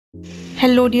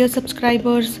Hello, dear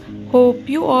subscribers. Hope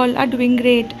you all are doing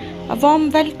great. A warm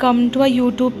welcome to our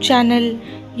YouTube channel.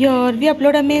 Here we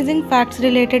upload amazing facts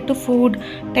related to food,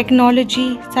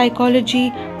 technology, psychology,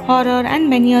 horror, and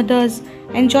many others.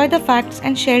 Enjoy the facts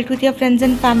and share it with your friends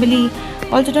and family.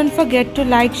 Also, don't forget to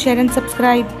like, share, and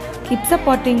subscribe. Keep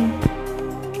supporting.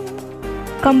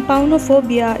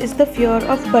 Compaunophobia is the fear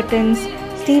of buttons.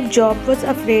 Steve Jobs was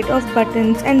afraid of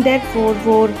buttons and therefore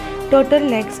wore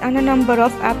turtlenecks, and a number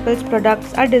of Apple's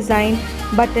products are designed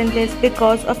buttonless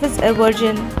because of his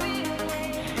aversion.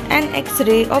 An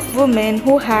X-ray of woman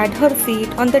who had her feet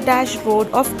on the dashboard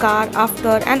of car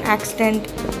after an accident.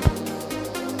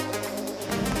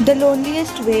 The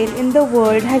loneliest whale in the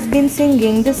world has been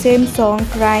singing the same song,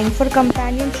 crying for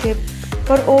companionship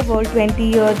for over 20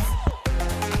 years.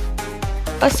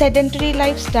 A sedentary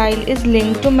lifestyle is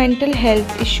linked to mental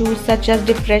health issues such as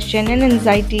depression and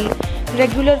anxiety.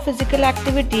 Regular physical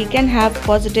activity can have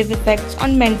positive effects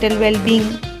on mental well-being.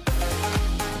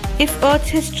 If Earth's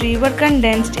history were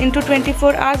condensed into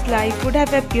 24 hours, life would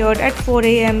have appeared at 4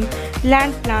 a.m.,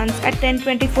 land plants at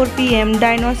 10:24 p.m.,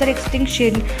 dinosaur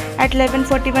extinction at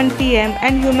 11:41 p.m.,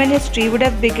 and human history would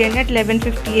have begun at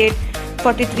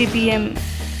 11:58:43 p.m.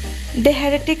 The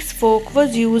heretics fork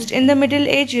was used in the Middle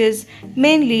Ages,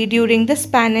 mainly during the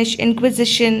Spanish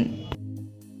Inquisition.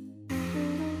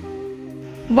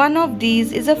 One of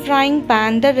these is a frying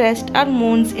pan, the rest are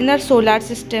moons in our solar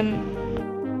system.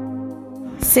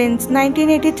 Since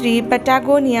 1983,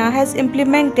 Patagonia has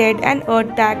implemented an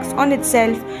earth tax on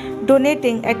itself,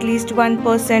 donating at least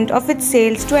 1% of its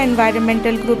sales to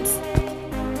environmental groups.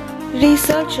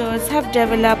 Researchers have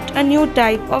developed a new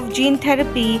type of gene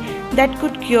therapy that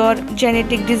could cure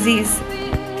genetic disease.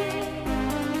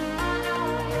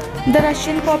 The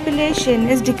Russian population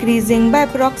is decreasing by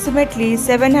approximately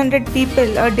 700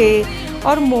 people a day,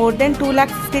 or more than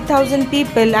 250,000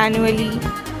 people annually.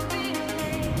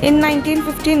 In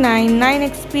 1959, 9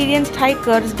 experienced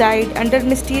hikers died under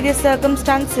mysterious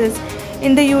circumstances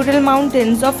in the Ural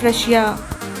Mountains of Russia.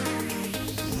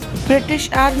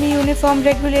 British Army uniform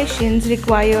regulations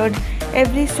required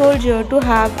every soldier to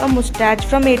have a moustache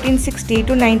from 1860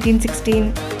 to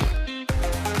 1916.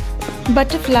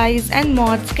 Butterflies and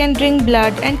moths can drink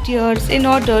blood and tears in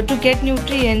order to get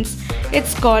nutrients.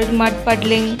 It's called mud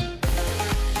puddling.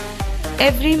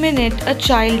 Every minute, a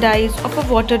child dies of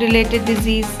a water-related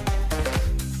disease.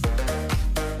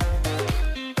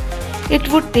 It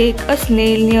would take a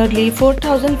snail nearly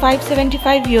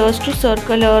 4,575 years to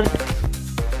circle Earth.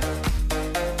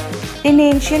 In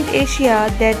ancient Asia,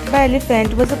 death by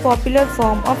elephant was a popular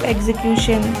form of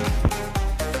execution.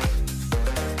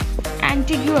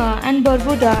 Antigua and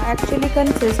Barbuda actually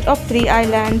consist of 3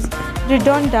 islands.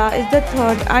 Redonda is the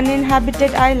third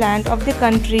uninhabited island of the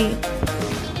country.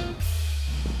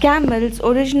 Camels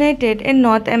originated in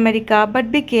North America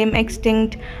but became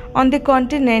extinct on the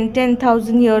continent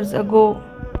 10,000 years ago.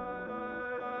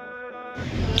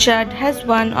 Chad has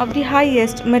one of the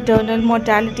highest maternal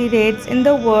mortality rates in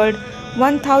the world.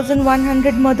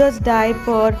 1,100 mothers die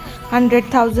per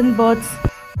 100,000 births.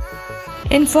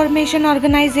 Information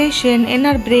organization in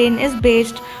our brain is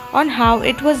based on how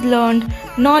it was learned.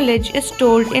 Knowledge is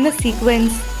stored in a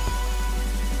sequence.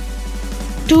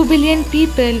 2 billion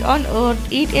people on Earth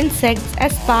eat insects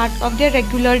as part of their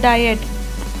regular diet.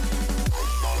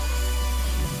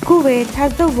 Kuwait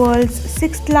has the world's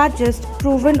 6th largest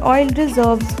proven oil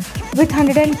reserves with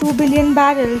 102 billion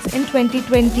barrels in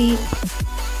 2020.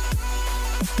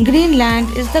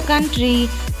 Greenland is the country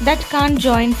that can't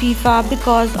join FIFA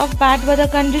because of bad weather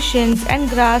conditions and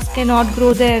grass cannot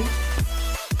grow there.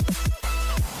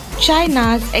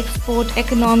 China's export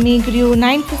economy grew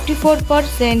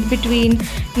 954% between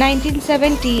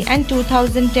 1970 and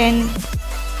 2010.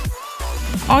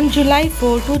 On July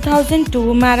 4,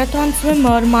 2002, marathon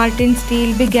swimmer Martin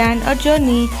Steele began a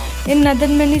journey in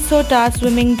northern Minnesota,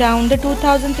 swimming down the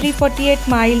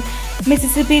 2,348-mile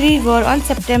Mississippi River. On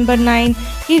September 9,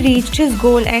 he reached his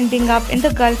goal, ending up in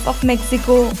the Gulf of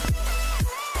Mexico.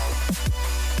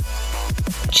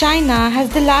 China has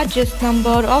the largest number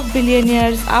of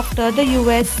billionaires after the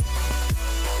US.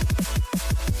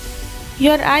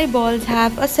 Your eyeballs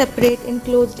have a separate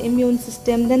enclosed immune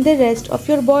system than the rest of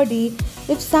your body.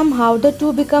 If somehow the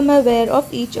two become aware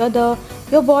of each other,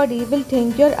 your body will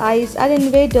think your eyes are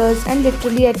invaders and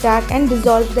literally attack and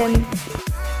dissolve them.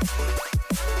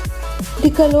 The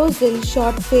colossal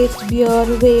short-faced bear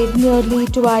weighed nearly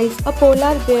twice a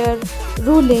polar bear,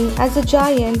 ruling as a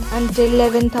giant until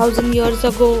 11,000 years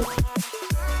ago.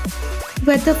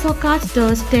 Weather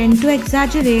forecasters tend to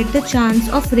exaggerate the chance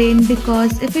of rain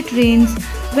because if it rains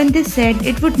when they said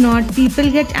it would not,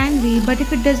 people get angry, but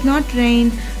if it does not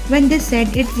rain when they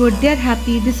said it would. They are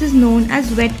happy. This is known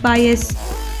as wet bias.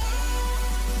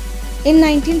 In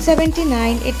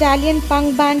 1979, Italian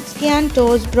punk band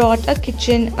Sciantos brought a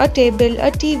kitchen, a table, a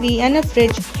TV and a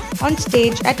fridge on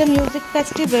stage at a music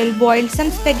festival, boiled some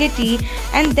spaghetti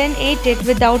and then ate it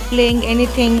without playing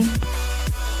anything.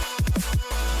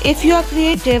 If you are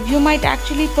creative, you might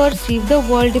actually perceive the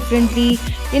world differently.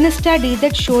 In a study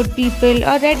that showed people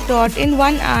a red dot in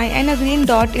one eye and a green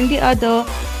dot in the other,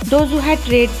 those who had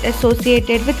traits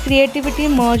associated with creativity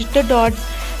merged the dots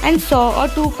and saw a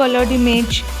two-colored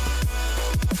image.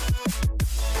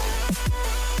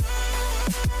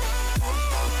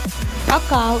 A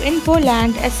cow in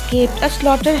Poland escaped a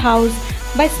slaughterhouse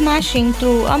by smashing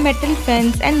through a metal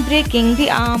fence and breaking the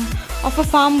arm of a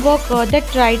farm worker that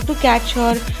tried to catch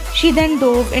her. She then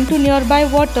dove into nearby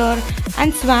water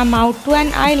and swam out to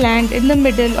an island in the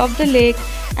middle of the lake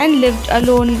and lived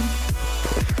alone.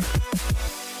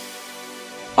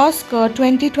 Oscar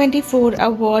 2024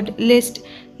 Award List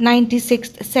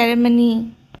 96th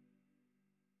Ceremony.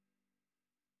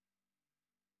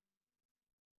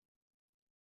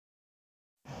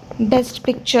 Best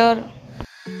Picture.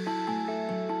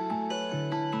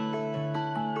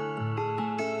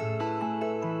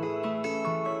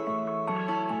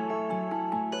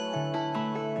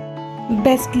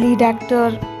 Best Lead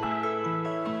Actor.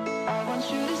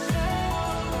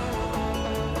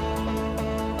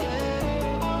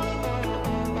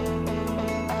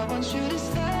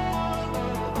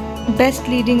 Best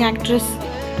Leading Actress.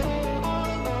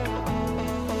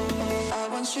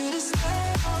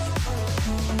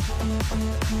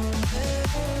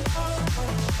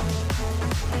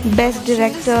 Best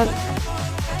Director.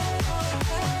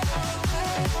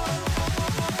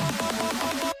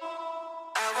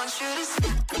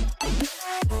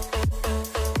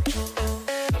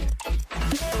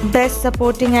 Best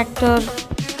Supporting Actor.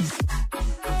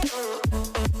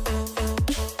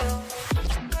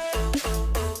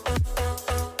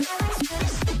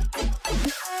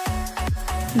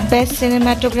 Best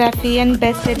Cinematography and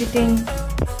Best Editing.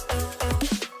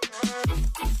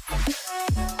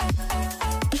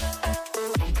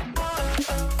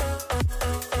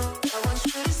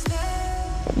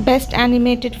 Best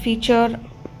Animated Feature.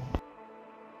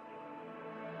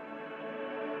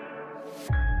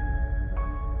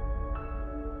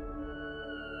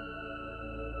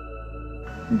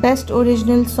 Best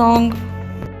Original Song.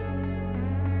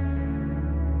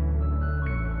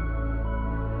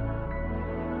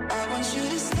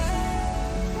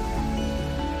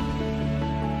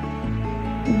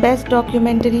 Best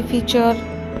Documentary Feature.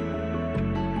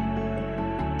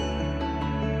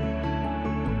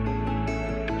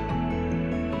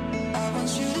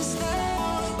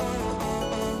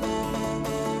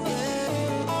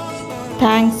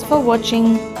 Thanks for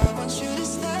watching.